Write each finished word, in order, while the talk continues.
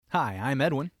Hi, I'm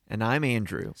Edwin. And I'm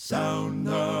Andrew. Sound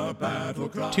the battle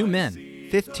cry. 2 men,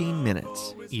 15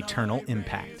 minutes. eternal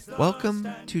impact. Welcome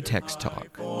to Text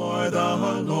Talk. For the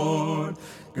Lord,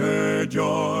 gird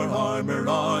your armor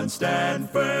on, stand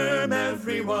firm,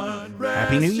 everyone.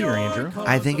 Happy New Year, Andrew.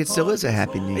 I think it still is a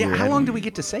Happy New Year. Yeah, how long do we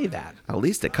get to say that? At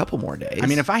least a couple more days. I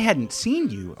mean, if I hadn't seen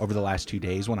you over the last 2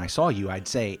 days, when I saw you, I'd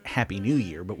say Happy New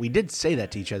Year. But we did say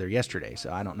that to each other yesterday,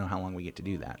 so I don't know how long we get to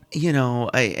do that. You know,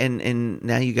 and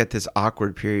now you got this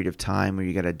awkward period of time where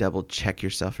you got to double check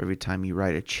yourself every time you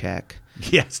write a check.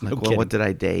 Yes, no Like, well, kidding. what did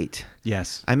I date?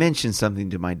 Yes. I mentioned something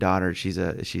to my daughter. She's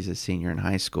a senior in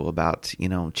high school about,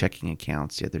 checking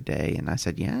accounts the other day. And I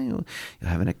said, yeah, you'll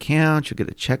have an account. You'll get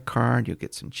a check card. You'll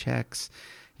get some checks.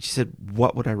 And she said,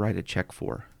 what would I write a check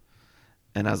for?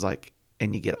 And I was like,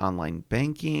 and you get online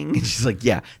banking. And she's like,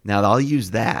 yeah, now I'll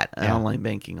use that. Yeah. Online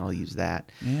banking, I'll use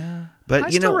that. Yeah. But, I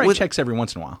still write with- checks every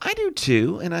once in a while. I do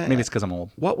too. And Maybe it's because I'm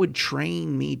old. what would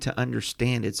train me to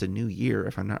understand it's a new year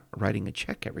if I'm not writing a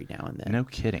check every now and then? No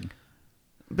kidding.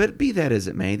 But be that as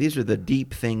it may, these are the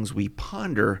deep things we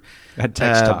ponder At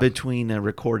Text Talk. between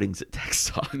recordings at Text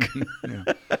Talk. Yeah.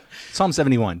 Psalm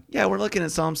 71. Yeah, we're looking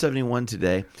at Psalm 71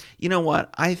 today. You know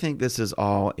what? I think this is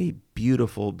all a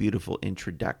beautiful, beautiful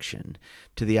introduction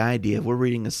to the idea of we're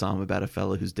reading a psalm about a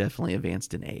fellow who's definitely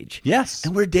advanced in age. Yes.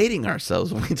 And we're dating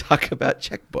ourselves when we talk about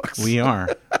checkbooks. We are.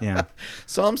 Yeah.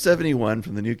 Psalm 71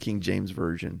 from the New King James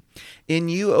Version. In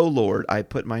you, O Lord, I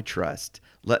put my trust.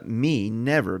 Let me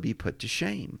never be put to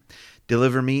shame.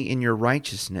 Deliver me in your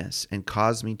righteousness and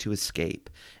cause me to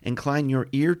escape. Incline your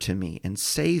ear to me and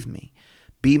save me.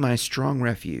 Be my strong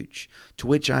refuge, to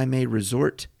which I may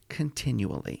resort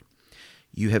continually.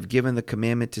 You have given the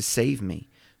commandment to save me,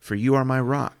 for you are my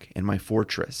rock and my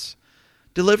fortress.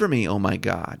 Deliver me, O my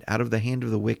God, out of the hand of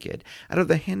the wicked, out of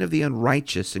the hand of the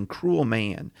unrighteous and cruel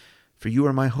man. For you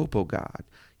are my hope, O God.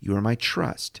 You are my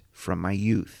trust from my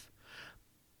youth.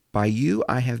 By you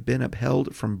I have been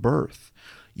upheld from birth.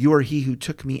 You are he who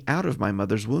took me out of my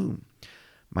mother's womb.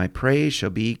 My praise shall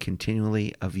be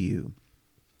continually of you.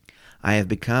 I have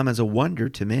become as a wonder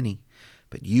to many,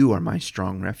 but you are my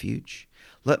strong refuge.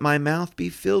 Let my mouth be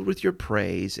filled with your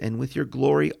praise and with your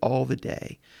glory all the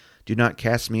day. Do not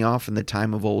cast me off in the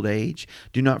time of old age.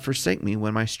 Do not forsake me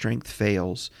when my strength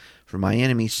fails. For my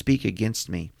enemies speak against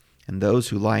me, and those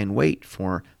who lie in wait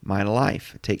for my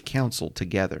life take counsel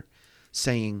together,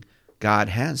 saying, God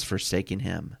has forsaken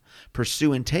him.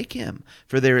 Pursue and take him,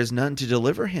 for there is none to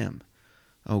deliver him.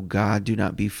 O God, do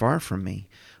not be far from me.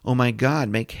 O my God,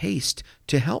 make haste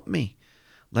to help me.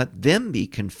 Let them be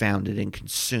confounded and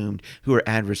consumed who are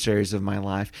adversaries of my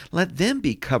life. Let them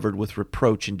be covered with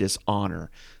reproach and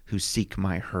dishonor who seek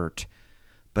my hurt.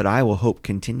 But I will hope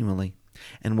continually,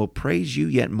 and will praise you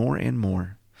yet more and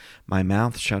more. My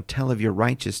mouth shall tell of your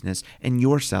righteousness and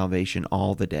your salvation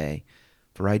all the day,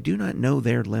 for I do not know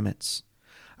their limits.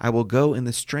 I will go in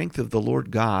the strength of the Lord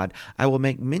God. I will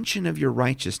make mention of your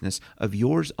righteousness, of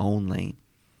yours only.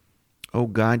 O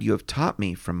God, you have taught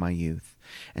me from my youth,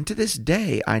 and to this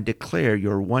day I declare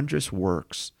your wondrous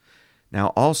works.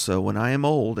 Now also, when I am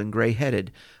old and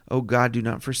gray-headed, O God, do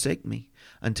not forsake me,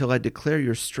 until I declare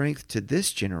your strength to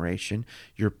this generation,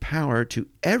 your power to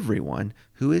everyone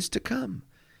who is to come.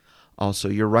 Also,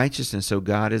 your righteousness, O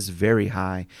God, is very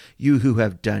high, you who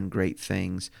have done great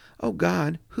things. O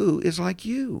God, who is like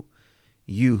you?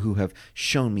 You who have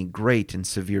shown me great and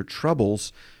severe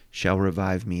troubles shall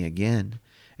revive me again,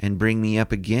 and bring me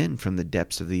up again from the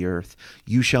depths of the earth.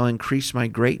 You shall increase my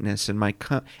greatness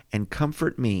and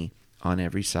comfort me on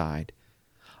every side.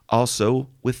 Also,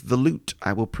 with the lute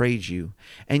I will praise you,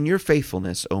 and your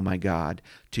faithfulness, O my God.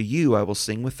 To you I will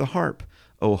sing with the harp,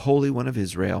 O Holy One of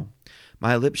Israel.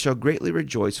 My lips shall greatly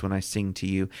rejoice when I sing to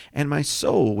you, and my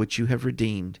soul which you have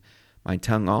redeemed. My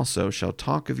tongue also shall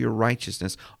talk of your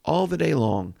righteousness all the day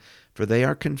long, for they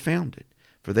are confounded,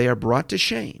 for they are brought to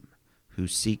shame who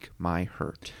seek my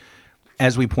hurt.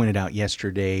 As we pointed out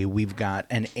yesterday, we've got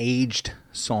an aged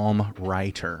psalm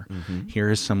writer.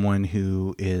 Here is someone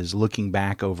who is looking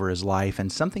back over his life,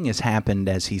 and something has happened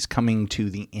as he's coming to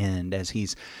the end, as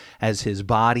his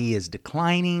body is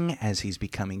declining, as he's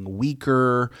becoming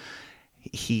weaker.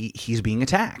 He's being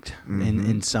attacked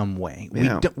in some way.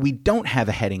 Yeah. We don't have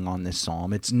a heading on this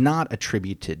psalm. It's not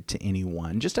attributed to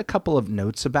anyone. Just a couple of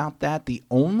notes about that. The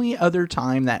only other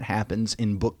time that happens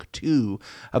in Book 2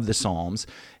 of the Psalms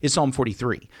is Psalm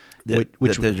 43. That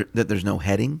there's no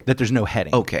heading? That there's no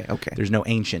heading. Okay. There's no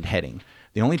ancient heading.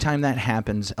 The only time that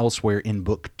happens elsewhere in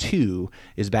Book 2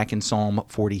 is back in Psalm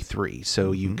 43.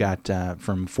 So you've got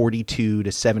from 42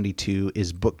 to 72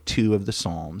 is Book 2 of the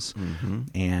Psalms.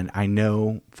 And I know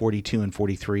know 42 and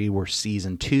 43 were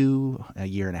season 2 a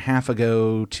year and a half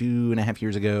ago, 2.5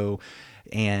 years ago.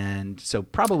 And so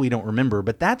probably don't remember,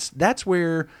 but that's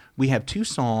where we have two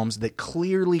Psalms that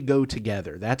clearly go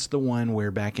together. That's the one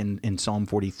where back in Psalm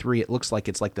 43, it looks like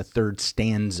it's like the third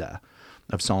stanza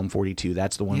of Psalm 42.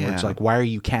 That's the one where it's like, why are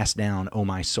you cast down, O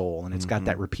my soul? And it's got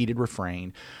that repeated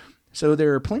refrain. So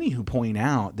there are plenty who point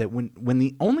out that when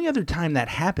the only other time that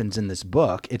happens in this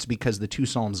book, it's because the two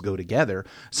Psalms go together.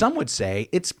 Some would say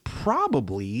it's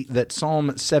probably that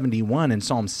Psalm 71 and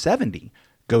Psalm 70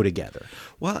 go together.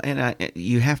 Well, and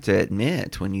you have to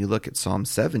admit, when you look at Psalm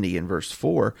 70 in verse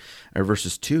 4, or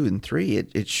verses 2 and 3,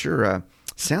 it sure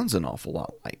sounds an awful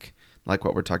lot like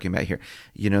what we're talking about here.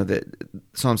 You know, that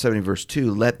Psalm 70 verse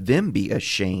 2, let them be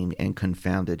ashamed and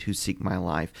confounded who seek my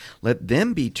life. Let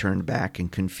them be turned back and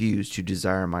confused who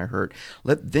desire my hurt.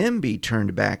 Let them be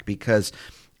turned back because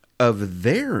of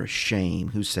their shame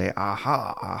who say,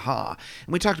 aha, aha.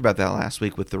 And we talked about that last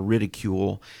week with the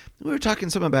ridicule. We were talking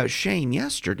some about shame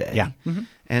yesterday. Yeah. Mm-hmm.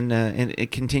 And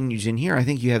it continues in here. I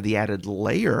think you have the added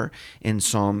layer in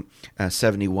Psalm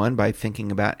 71 by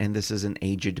thinking about, and this is an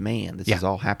aged man. This is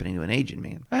all happening to an aged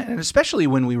man. And especially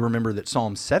when we remember that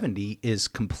Psalm 70 is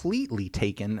completely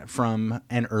taken from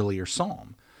an earlier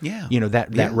psalm. Yeah. You know,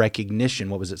 that recognition,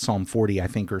 what was it, Psalm 40, I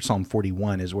think, or Psalm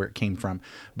 41 is where it came from.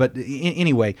 But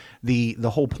anyway, the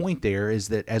whole point there is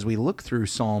that as we look through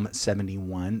Psalm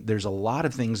 71, there's a lot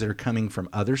of things that are coming from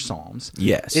other psalms.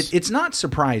 Yes. It's not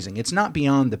surprising. It's not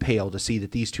beyond the pale to see that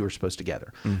these two are supposed to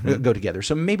go together.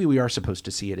 So maybe we are supposed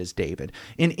to see it as David.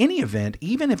 In any event,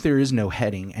 even if there is no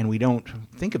heading and we don't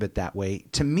think of it that way,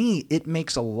 to me, it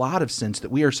makes a lot of sense that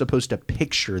we are supposed to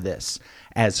picture this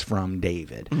as from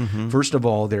David. First of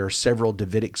all, there are several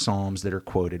Davidic psalms that are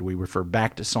quoted. We refer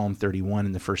back to Psalm 31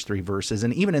 in the first 3 verses,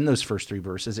 and even in those first 3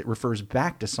 verses, it refers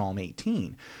back to Psalm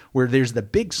 18, where there's the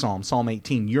big psalm, Psalm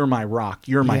 18, you're my rock,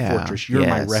 you're my fortress, you're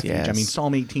my refuge. Yes. I mean,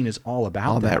 Psalm 18 is all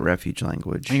about that refuge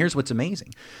language. And here's what's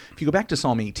amazing. If you go back to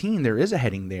Psalm 18, there is a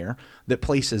heading there that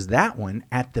places that one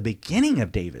at the beginning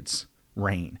of David's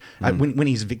reign, when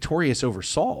he's victorious over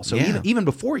Saul. So even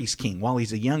before he's king, while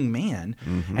he's a young man.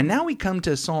 And now we come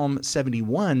to Psalm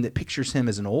 71 that pictures him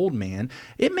as an old man.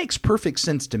 It makes perfect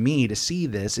sense to me to see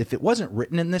this, if it wasn't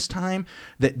written in this time,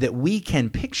 that we can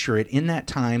picture it in that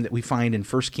time that we find in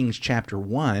 1 Kings chapter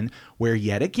 1, where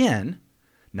yet again,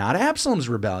 not Absalom's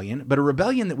rebellion, but a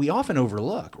rebellion that we often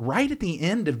overlook. Right at the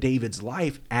end of David's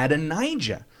life,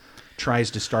 Adonijah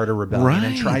tries to start a rebellion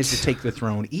and tries to take the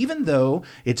throne, even though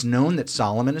it's known that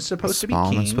Solomon is supposed to be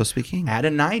king.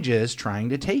 Adonijah is trying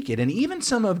to take it, and even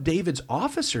some of David's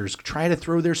officers try to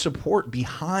throw their support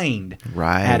behind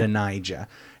Adonijah.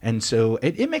 And so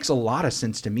it makes a lot of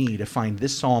sense to me to find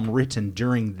this psalm written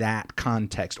during that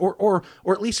context, or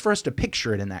at least for us to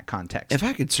picture it in that context. If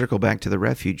I could circle back to the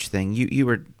refuge thing, you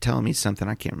were telling me something.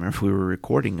 I can't remember if we were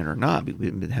recording it or not.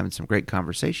 We've been having some great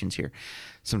conversations here.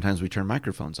 Sometimes we turn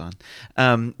microphones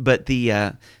on. But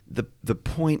the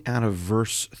point out of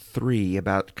verse 3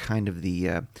 about kind of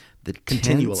the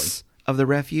continually tense of the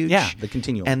refuge. Yeah, the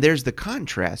continual. And there's the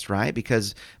contrast, right?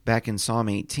 Because back in Psalm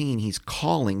 18, he's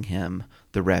calling him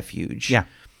the refuge. Yeah.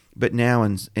 But now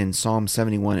in Psalm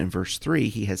 71 and verse 3,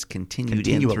 he has continued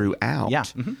in throughout. Yeah.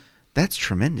 That's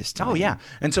tremendous to me. Oh, yeah.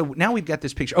 And so now we've got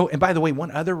this picture. Oh, and by the way, one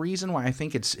other reason why I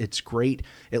think it's great,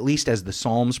 at least as the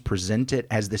Psalms present it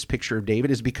as this picture of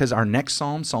David, is because our next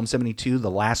Psalm, Psalm 72,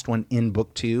 the last one in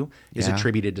Book 2, is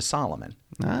attributed to Solomon.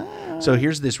 So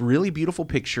here's this really beautiful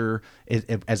picture.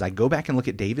 As I go back and look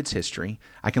at David's history,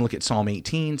 I can look at Psalm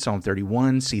 18, Psalm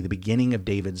 31, see the beginning of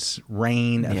David's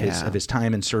reign, of his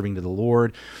time in serving to the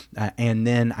Lord. And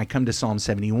then I come to Psalm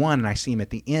 71, and I see him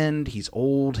at the end. He's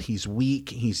old, he's weak,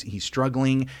 he's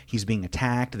struggling, he's being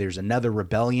attacked. There's another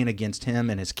rebellion against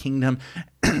him and his kingdom.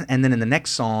 And then in the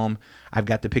next psalm, I've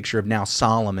got the picture of now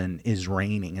Solomon is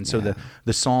reigning. And so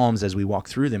the Psalms, as we walk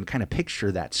through them, kind of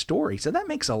picture that story. So that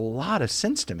makes a lot of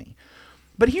sense to me.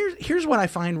 But here's what I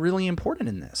find really important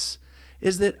in this,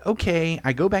 is that, okay,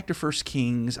 I go back to 1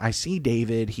 Kings, I see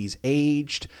David, he's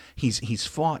aged, he's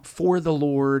fought for the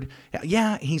Lord.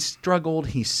 Yeah, he's struggled,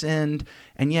 he's sinned,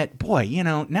 and yet, boy,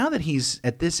 now that he's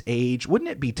at this age, wouldn't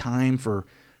it be time for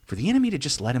the enemy to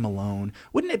just let him alone?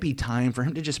 Wouldn't it be time for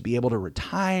him to just be able to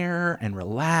retire and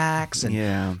relax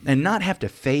and not have to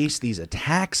face these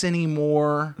attacks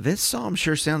anymore? This psalm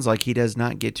sure sounds like he does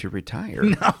not get to retire.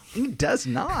 No, he does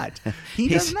not.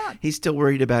 He's not. He's still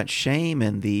worried about shame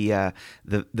and the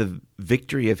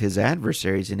victory of his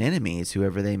adversaries and enemies,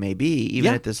 whoever they may be,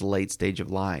 even at this late stage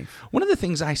of life. One of the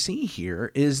things I see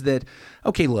here is that,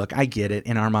 okay, look, I get it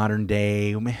in our modern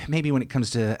day, maybe when it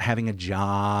comes to having a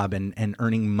job and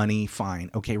earning money,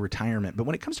 fine. Okay, retirement. But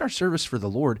when it comes to our service for the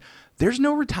Lord, there's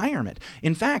no retirement.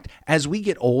 In fact, as we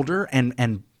get older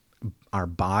and our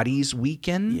bodies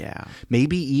weaken,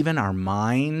 maybe even our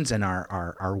minds and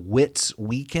our wits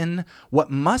weaken, what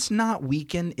must not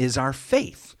weaken is our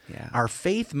faith. Our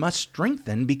faith must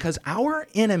strengthen because our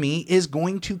enemy is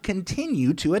going to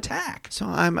continue to attack. So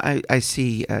I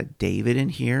see David in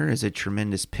here as a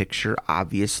tremendous picture,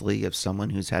 obviously, of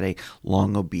someone who's had a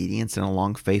long obedience and a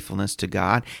long faithfulness to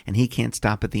God, and he can't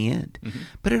stop at the end.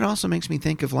 But it also makes me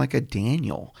think of like a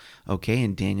Daniel, okay,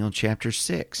 in Daniel chapter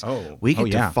 6. We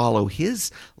get to follow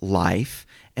his life,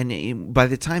 and by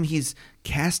the time he's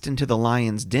cast into the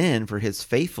lion's den for his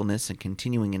faithfulness and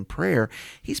continuing in prayer,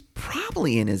 he's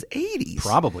probably in his 80s.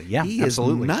 Probably, yeah, he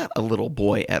absolutely. is not a little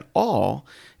boy at all.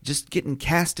 Just getting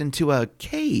cast into a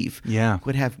cave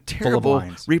would have terrible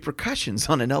repercussions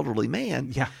on an elderly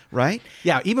man. Right?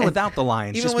 Yeah, even without the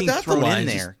lions, even just being without thrown the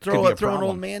lions, in there. Throw an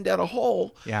old man down a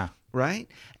hole. Right?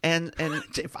 And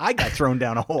if I got thrown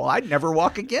down a hole, I'd never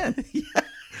walk again.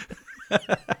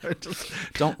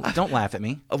 Don't laugh at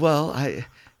me. Well,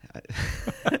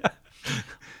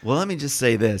 well, let me just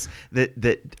say this,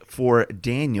 that for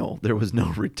Daniel, there was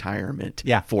no retirement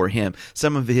for him.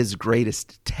 Some of his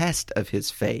greatest test of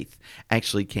his faith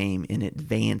actually came in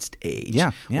advanced age.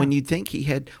 When you'd think he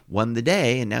had won the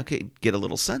day and now could get a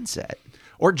little sunset.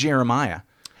 Or Jeremiah.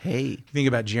 Hey. Think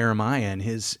about Jeremiah and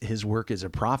his work as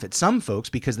a prophet. Some folks,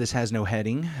 because this has no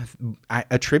heading, I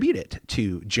attribute it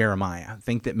to Jeremiah.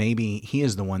 Think that maybe he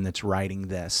is the one that's writing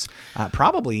this.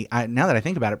 Probably, now that I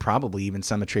think about it, probably even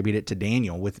some attribute it to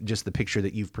Daniel with just the picture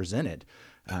that you've presented.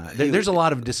 There's a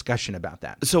lot of discussion about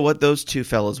that. So what those two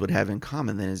fellows would have in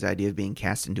common then is the idea of being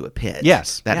cast into a pit.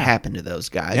 Yes. That happened to those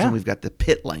guys. And we've got the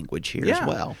pit language here as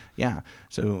well. Yeah.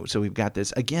 So we've got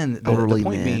this. Again,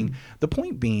 the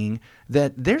point being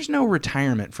that there's no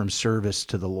retirement from service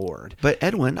to the Lord. But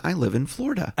Edwin, I live in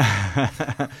Florida.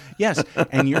 Yes.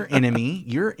 And your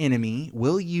enemy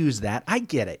will use that. I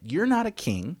get it. You're not a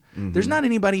king. There's not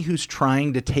anybody who's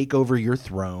trying to take over your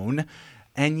throne.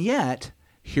 And yet,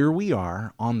 here we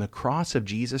are on the cross of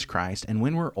Jesus Christ, and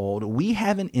when we're old, we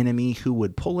have an enemy who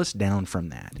would pull us down from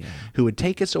that, who would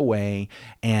take us away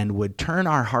and would turn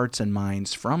our hearts and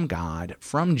minds from God,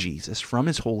 from Jesus, from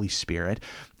His Holy Spirit.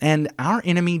 And our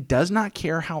enemy does not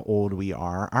care how old we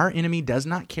are. Our enemy does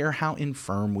not care how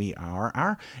infirm we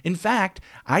are. In fact,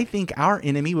 I think our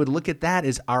enemy would look at that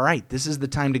as, all right, this is the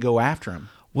time to go after him.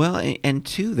 Well, and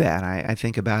to that, I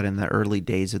think about in the early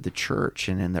days of the church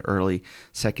and in the early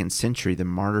 2nd century, the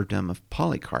martyrdom of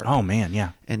Polycarp. Oh, man,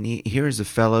 yeah. And here's a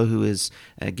fellow who is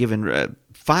given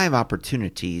 5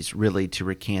 opportunities, really, to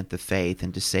recant the faith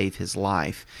and to save his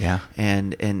life. Yeah.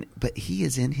 But he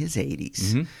is in his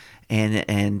 80s.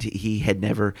 And he had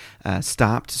never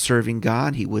stopped serving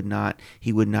God. He would not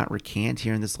recant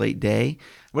here in this late day.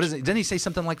 What is it? Doesn't he say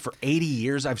something like, for 80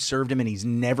 years I've served him and he's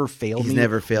never failed me? He's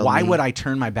never failed me. Why would I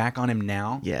turn my back on him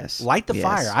now? Yes. Light the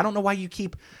fire. I don't know why you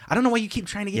keep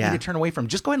trying to get me to turn away from him.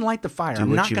 Just go ahead and light the fire.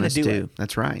 I'm not going to do it.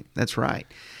 That's right.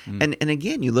 And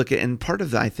again, you look at, and part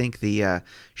of I think the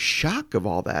shock of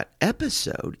all that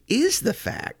episode is the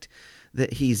fact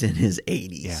that he's in his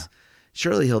 80s. Yeah.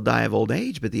 Surely he'll die of old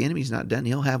age, but the enemy's not done.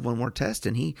 He'll have one more test,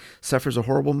 and he suffers a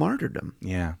horrible martyrdom.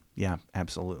 Yeah,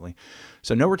 absolutely.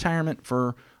 So no retirement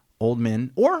for old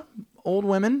men or old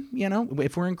women. You know,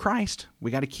 if we're in Christ, we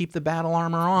got to keep the battle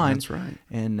armor on. That's right.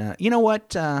 And you know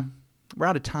what? We're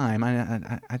out of time.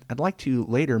 I'd like to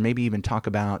later maybe even talk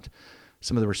about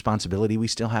some of the responsibility we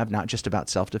still have, not just about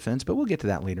self-defense, but we'll get to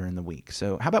that later in the week.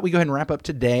 So how about we go ahead and wrap up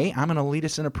today? I'm going to lead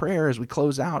us in a prayer as we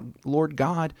close out. Lord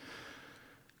God,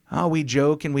 we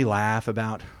joke and we laugh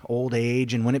about old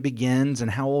age and when it begins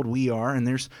and how old we are, and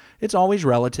it's always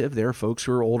relative. There are folks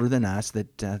who are older than us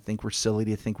that think we're silly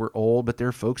to think we're old, but there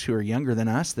are folks who are younger than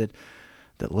us that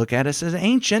look at us as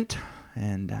ancient,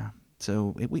 and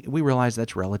so we realize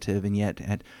that's relative, and yet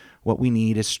what we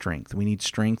need is strength. We need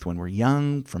strength when we're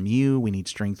young from you. We need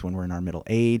strength when we're in our middle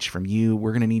age from you.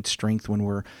 We're going to need strength when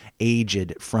we're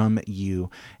aged from you.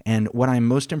 And what I'm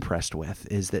most impressed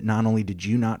with is that not only did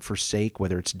you not forsake,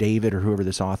 whether it's David or whoever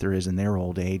this author is in their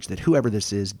old age, that whoever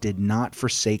this is did not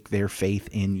forsake their faith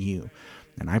in you.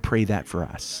 And I pray that for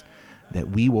us, that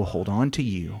we will hold on to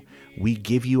you. We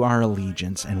give you our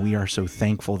allegiance, and we are so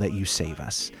thankful that you save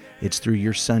us. It's through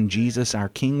your Son, Jesus, our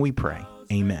King, we pray.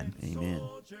 Amen. Amen.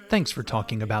 Thanks for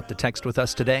talking about the text with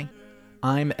us today.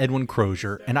 I'm Edwin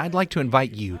Crozier, and I'd like to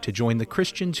invite you to join the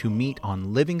Christians who meet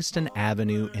on Livingston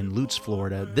Avenue in Lutz,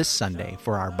 Florida this Sunday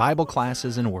for our Bible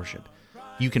classes and worship.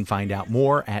 You can find out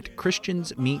more at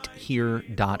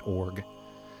christiansmeethere.org.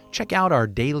 Check out our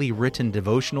daily written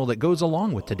devotional that goes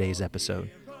along with today's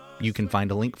episode. You can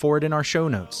find a link for it in our show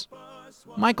notes.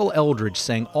 Michael Eldridge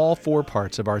sang all 4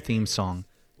 parts of our theme song.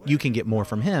 You can get more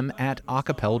from him at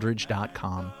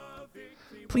acapeldridge.com.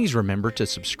 Please remember to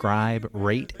subscribe,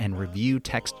 rate, and review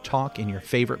Text Talk in your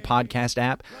favorite podcast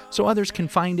app so others can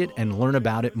find it and learn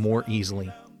about it more easily.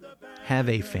 Have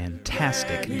a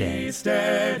fantastic day.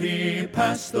 Steady,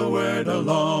 pass the word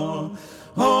along.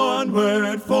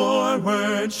 Onward,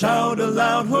 forward, shout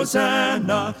aloud,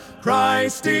 Hosanna.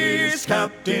 Christ is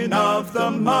captain of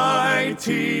the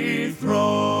mighty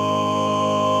throne.